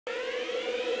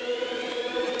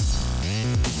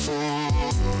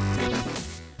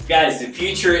Guys, the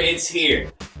future is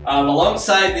here.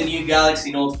 Alongside the new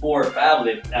Galaxy Note 4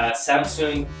 phablet,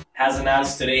 Samsung has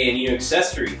announced today a new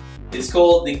accessory. It's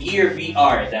called the Gear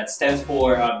VR, that stands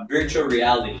for virtual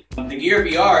reality. The Gear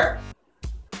VR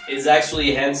is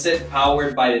actually a handset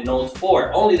powered by the Note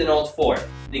 4, only the Note 4.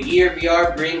 The Gear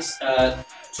VR brings to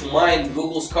mind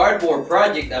Google's Cardboard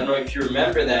project. I don't know if you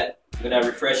remember that. I'm gonna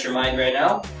refresh your mind right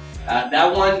now.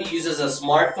 That one uses a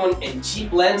smartphone and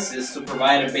cheap lenses to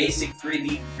provide a basic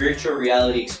 3D virtual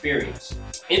reality experience.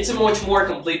 It's a much more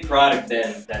complete product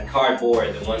than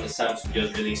Cardboard, the one that Samsung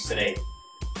just released today.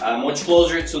 Much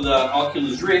closer to the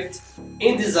Oculus Rift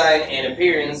in design and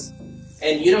appearance,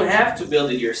 and you don't have to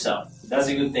build it yourself. That's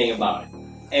a good thing about it.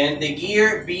 And the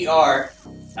Gear VR,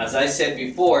 as I said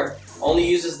before, only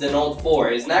uses the Note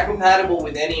 4. It's not compatible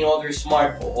with any other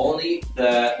smartphone, only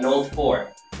the Note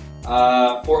 4.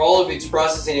 For all of its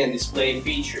processing and display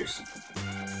features.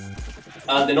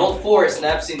 The Note 4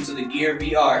 snaps into the Gear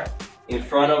VR in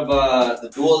front of the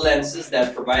dual lenses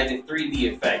that provide the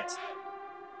 3D effect.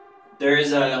 There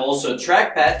is also a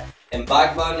trackpad and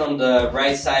back button on the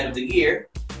right side of the gear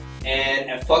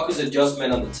and a focus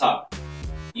adjustment on the top.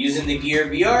 Using the Gear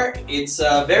VR, it's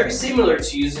very similar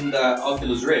to using the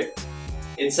Oculus Rift.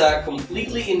 It's a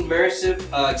completely immersive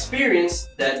experience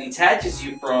that detaches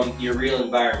you from your real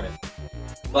environment.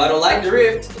 But unlike the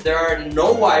Rift, there are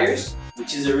no wires,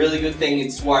 which is a really good thing.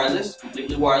 It's wireless,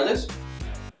 completely wireless.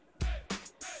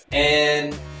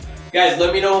 And guys,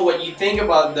 let me know what you think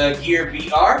about the Gear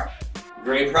VR.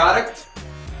 Great product.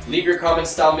 Leave your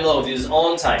comments down below. This is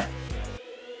on time.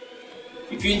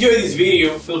 If you enjoyed this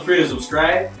video, feel free to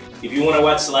subscribe. If you want to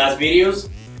watch the last videos,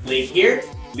 click here.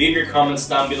 Leave your comments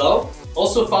down below.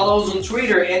 Also follow us on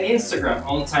Twitter and Instagram,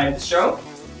 On Time The Show.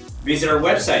 Visit our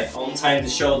website,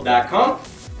 ontimetheshow.com.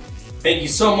 Thank you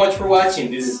so much for watching.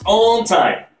 This is On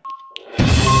Time.